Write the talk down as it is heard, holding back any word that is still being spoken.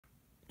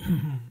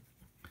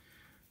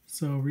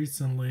So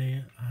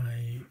recently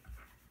I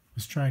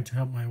was trying to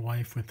help my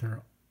wife with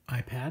her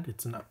iPad.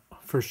 It's a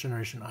first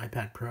generation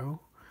iPad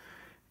Pro.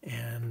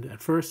 And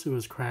at first it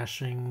was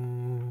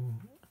crashing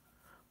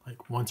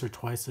like once or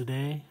twice a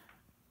day.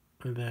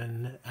 And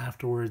then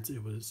afterwards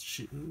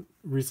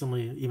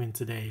recently, even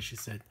today, she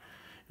said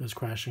it was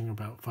crashing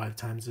about 5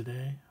 times a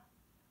day.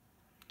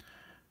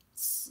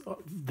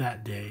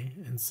 That day.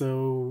 And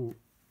so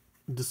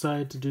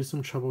decided to do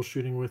some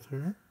troubleshooting with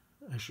her.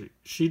 Actually,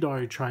 she'd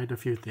already tried a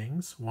few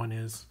things. One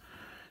is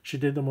she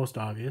did the most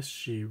obvious.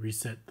 She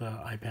reset the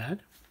iPad.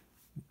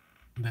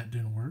 That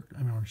didn't work.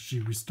 She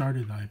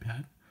restarted the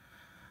iPad.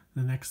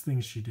 The next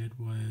thing she did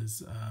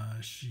was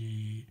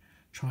she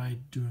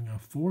tried doing a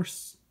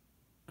force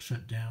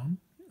shutdown,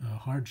 a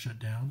hard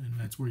shutdown, and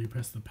that's where you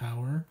press the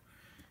power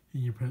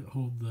and you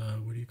hold the,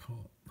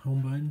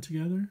 home button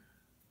together.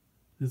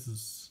 This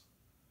is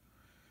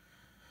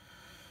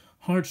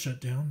hard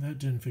shutdown. That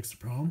didn't fix the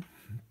problem.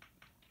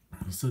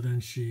 So then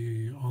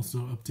she also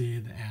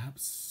updated the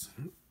apps,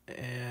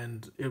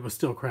 and it was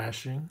still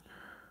crashing.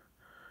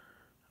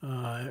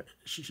 The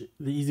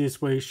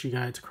easiest way she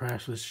got it to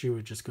crash was she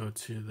would just go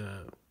to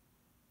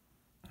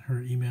her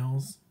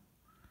emails,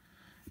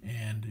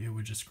 and it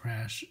would just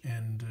crash.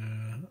 And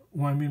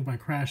what I mean by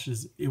crash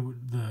is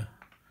the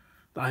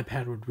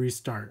iPad would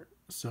restart.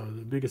 So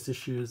the biggest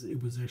issue is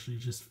it was actually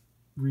just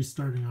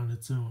restarting on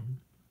its own.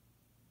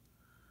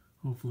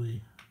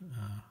 Hopefully,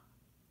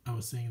 I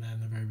was saying that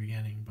in the very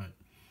beginning, but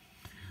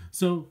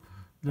so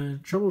the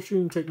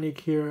troubleshooting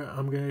technique here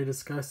I'm going to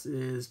discuss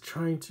is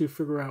trying to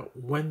figure out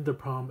when the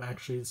problem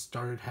actually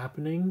started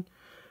happening,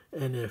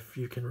 and if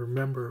you can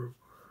remember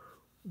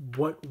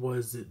what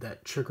was it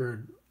that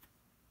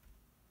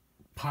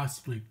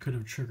possibly could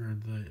have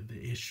triggered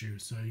the issue.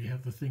 So you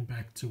have to think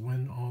back to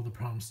when all the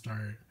problems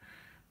started.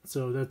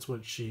 So that's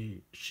what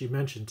she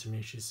mentioned to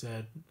me. She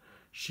said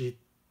she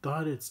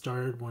thought it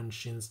started when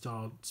she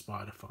installed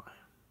Spotify.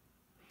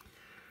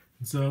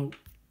 And so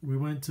we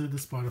went to the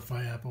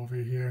Spotify app over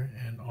here,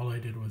 and all I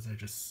did was I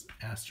just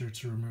asked her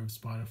to remove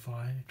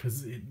Spotify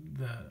because I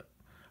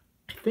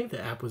think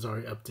the app was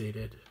already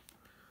updated.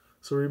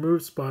 So we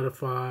removed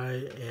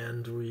Spotify,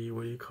 and we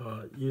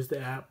used the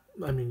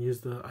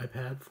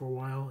iPad for a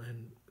while,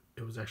 and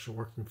it was actually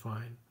working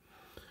fine.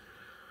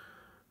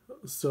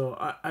 So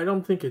I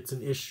don't think it's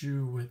an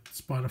issue with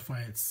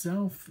Spotify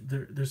itself.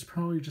 There's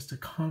probably just a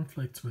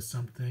conflict with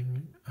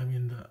something.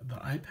 The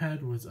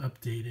iPad was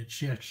updated.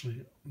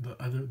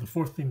 The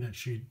fourth thing that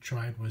she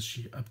tried was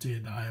she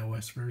updated the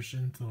iOS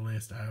version to the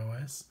latest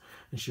iOS,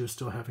 and she was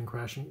still having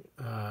crashing,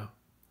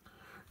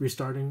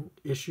 restarting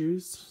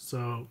issues.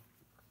 So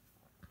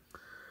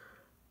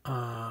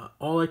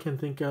all I can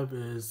think of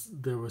is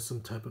there was some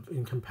type of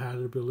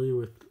incompatibility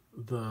with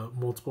the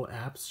multiple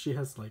apps. She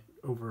has like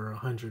over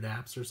 100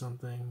 apps or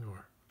something,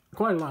 or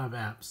quite a lot of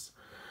apps,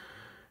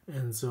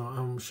 and so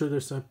I'm sure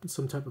there's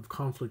some type of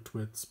conflict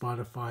with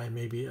Spotify,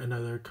 maybe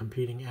another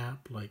competing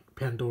app like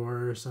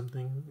Pandora or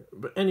something.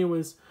 But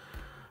anyways,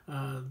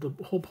 the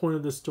whole point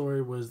of this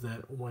story was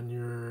that when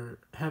you're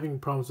having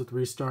problems with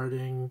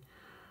restarting,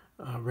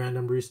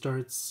 random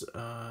restarts,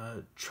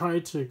 try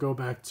to go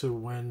back to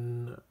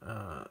when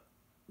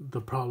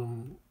the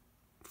problem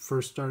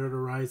first started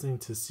arising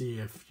to see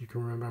if you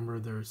can remember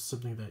there's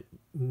something that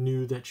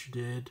new that you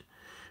did.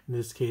 In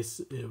this case,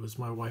 it was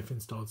my wife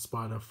installed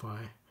Spotify.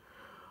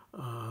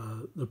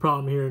 The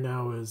problem here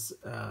now is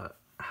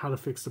how to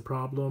fix the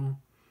problem,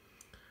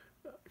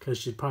 because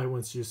she probably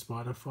wants to use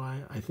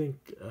Spotify. I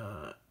think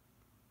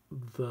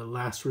the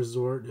last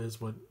resort is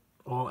what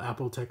all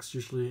Apple techs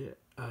usually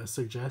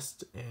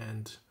suggest,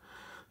 and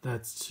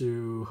that's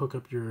to hook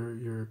up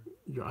your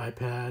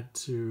iPad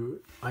to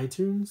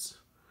iTunes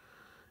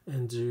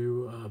and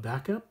do a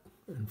backup,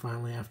 and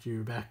finally after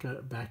you back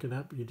it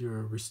up, you do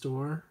a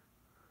restore.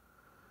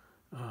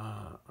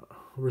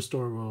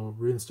 Restore will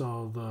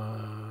reinstall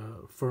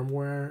the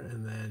firmware,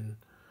 and then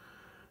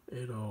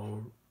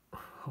it'll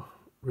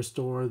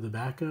restore the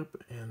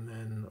backup, and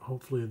then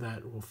hopefully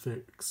that will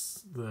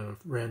fix the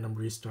random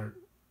restart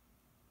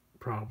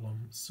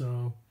problem.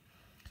 So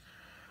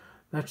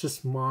that's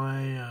just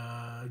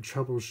my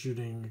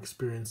troubleshooting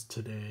experience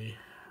today.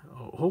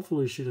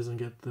 Hopefully she doesn't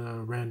get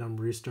the random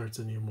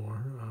restarts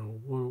anymore.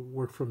 We'll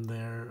work from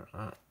there.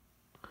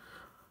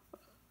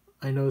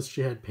 I noticed she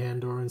had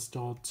Pandora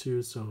installed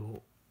too,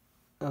 so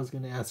I was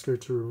going to ask her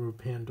to remove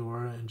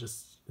Pandora and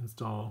just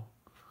install.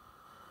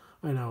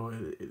 I know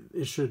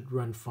it should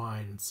run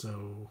fine,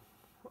 so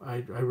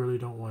I really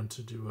don't want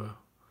to do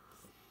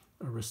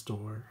a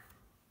restore.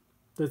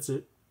 That's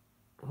it.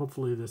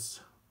 Hopefully this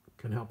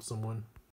can help someone.